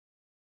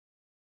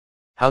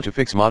How to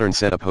fix modern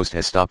setup host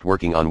has stopped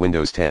working on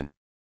Windows 10.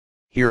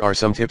 Here are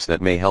some tips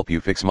that may help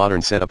you fix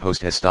modern setup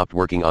host has stopped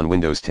working on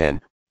Windows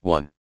 10.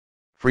 1.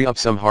 Free up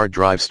some hard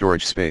drive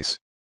storage space.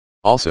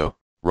 Also,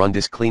 run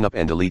disk cleanup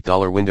and delete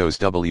 $Windows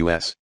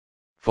WS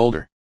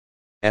folder.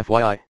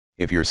 FYI,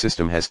 if your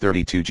system has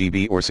 32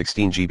 GB or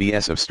 16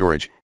 GB of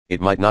storage,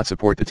 it might not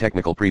support the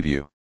technical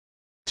preview.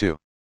 2.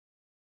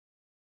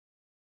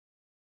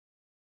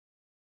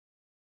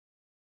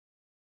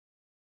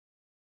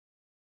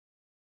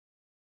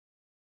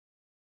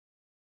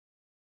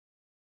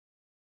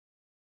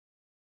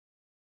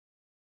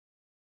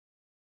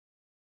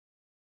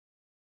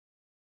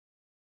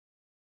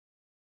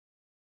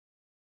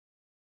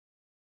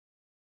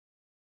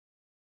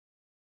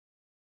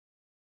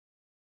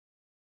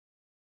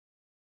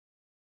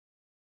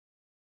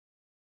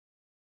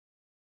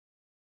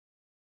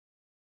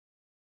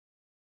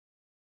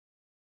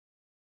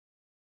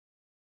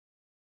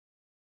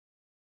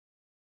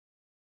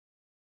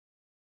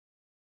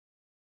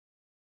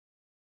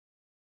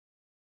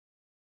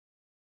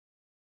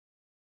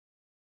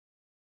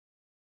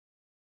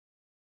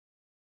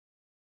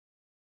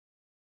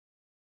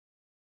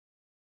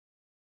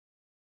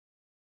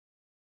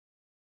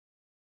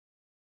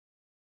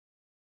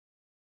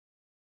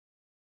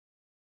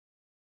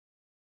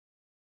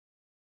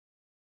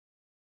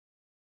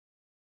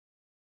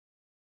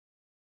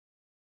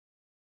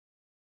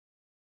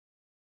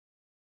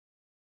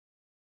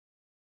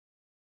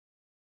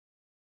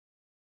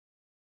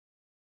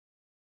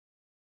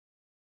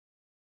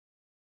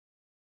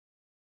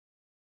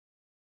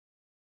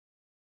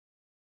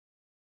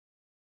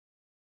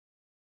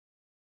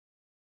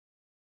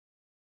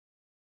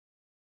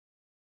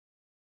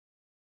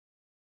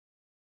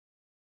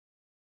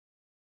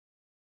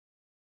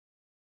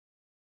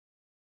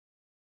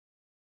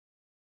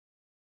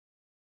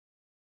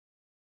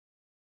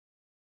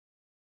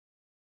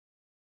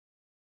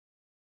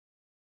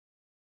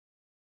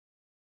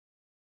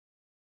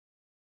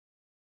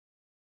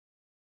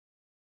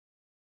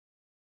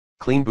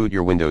 Clean boot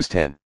your Windows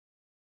 10.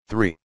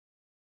 3.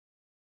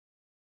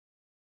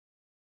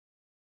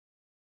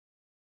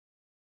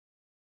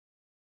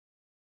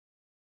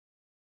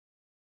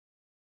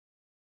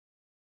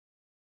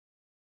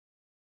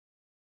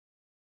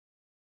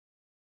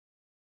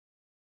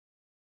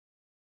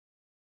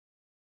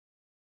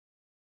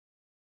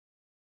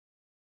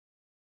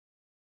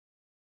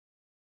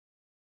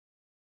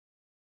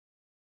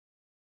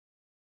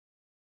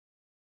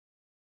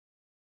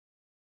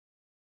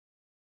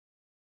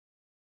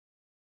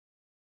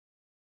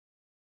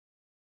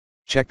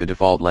 Check the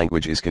default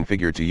language is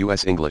configured to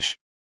US English.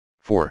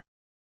 4.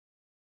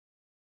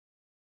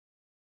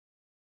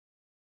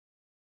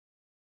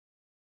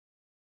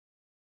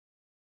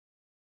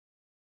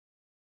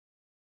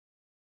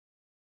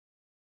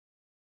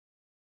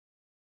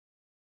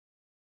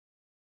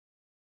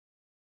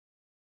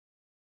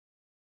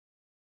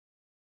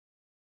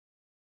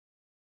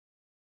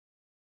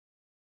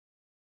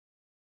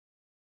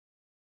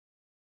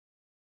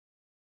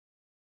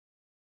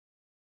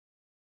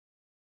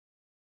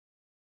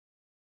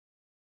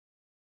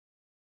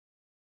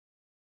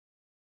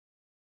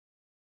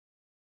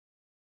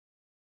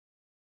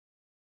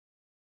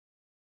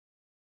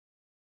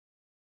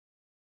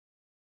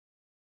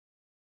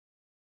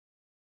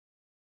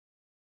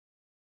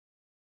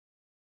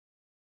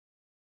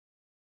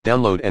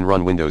 Download and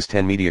run Windows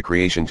 10 Media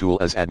Creation Tool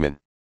as admin.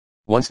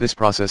 Once this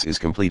process is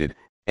completed,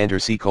 enter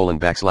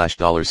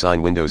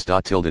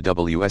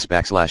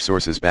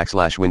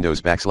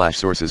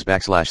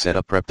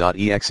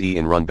 $$windows/$sign/sources/windows/setup-prep.exe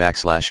and run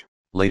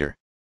 /later.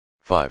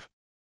 5.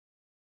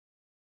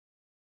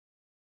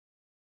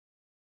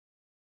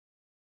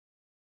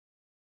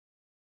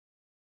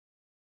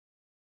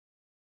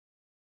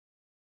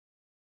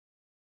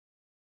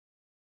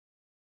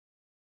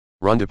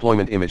 Run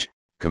deployment image,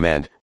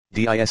 command,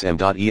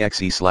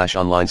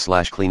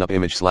 dism.exe/online/cleanup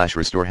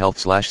image/restore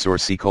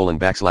health/source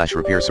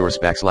c:\repair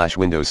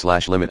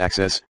source/windows/limit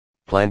access,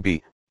 plan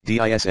B,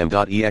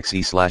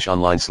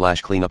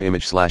 dism.exe/online/cleanup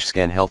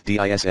image/scan health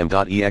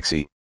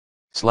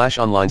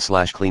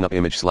dism.exe/online/cleanup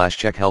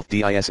image/check health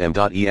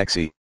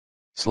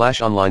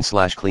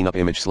dism.exe/online/cleanup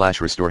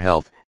image/restore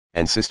health,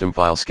 and system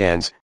file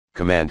scans,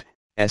 command,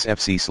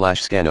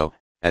 sfc/scano,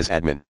 as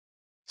admin.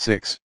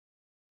 6.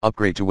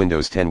 Upgrade to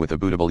Windows 10 with a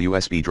bootable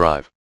USB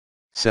drive.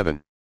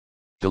 7.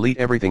 Delete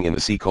everything in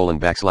the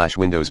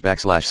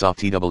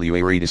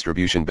c:\windows/soft-twa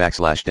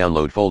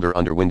redistribution/download folder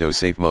under Windows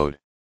Safe Mode.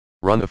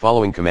 Run the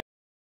following command.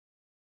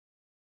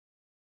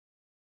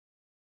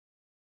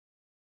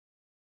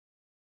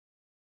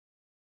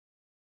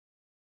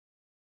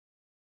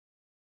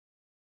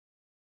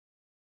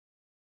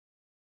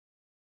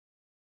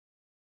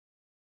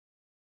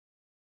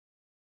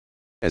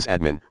 As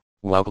admin,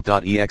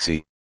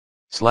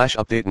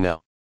 wowcle.exe/update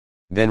now.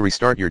 Then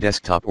restart your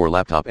desktop or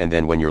laptop, and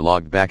then when you're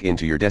logged back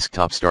into your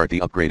desktop, start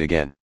the upgrade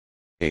again.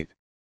 8.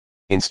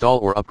 Install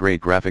or upgrade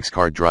graphics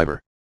card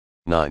driver.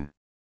 9.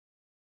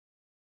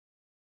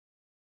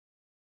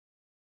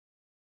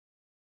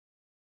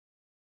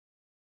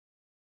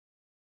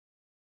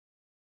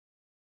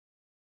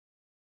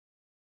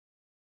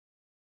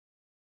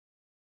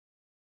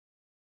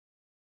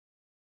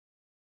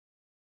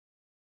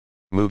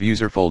 Move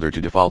user folder to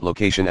default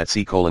location at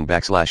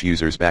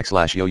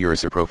c:\users\yo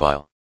user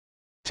profile.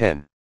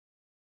 10.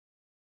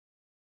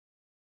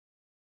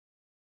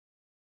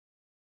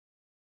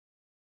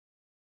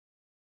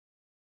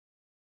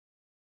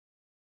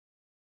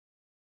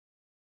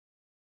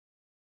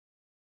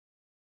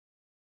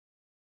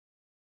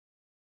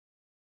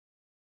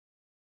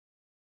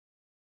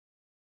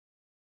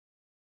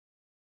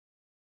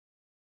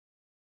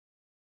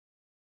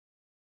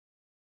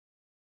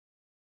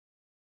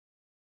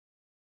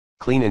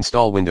 Clean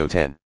install Windows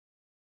 10.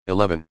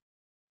 11.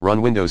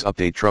 Run Windows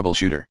Update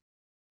Troubleshooter.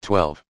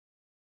 12.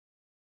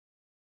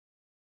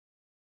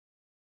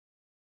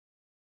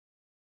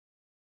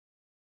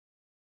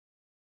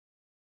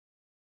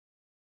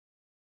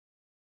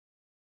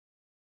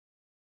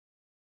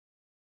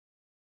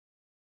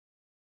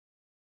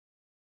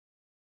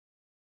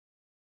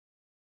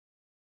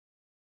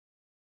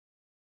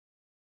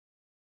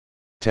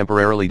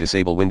 Temporarily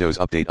disable Windows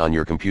Update on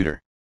your computer.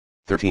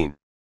 13.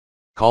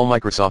 Call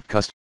Microsoft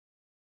Customer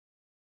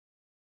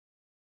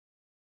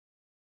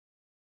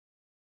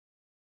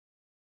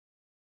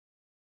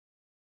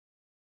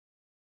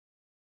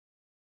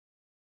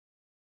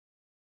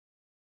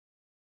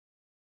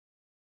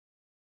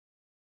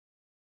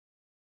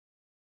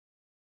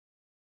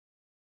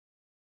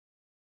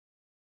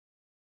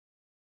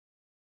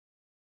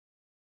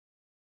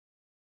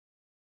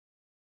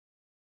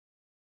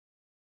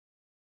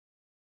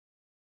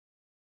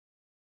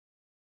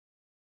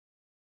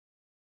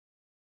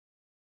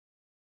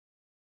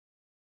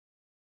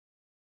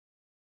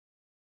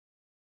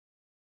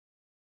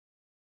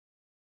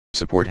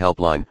Support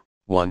Helpline,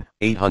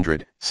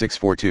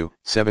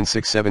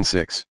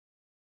 1-800-642-7676.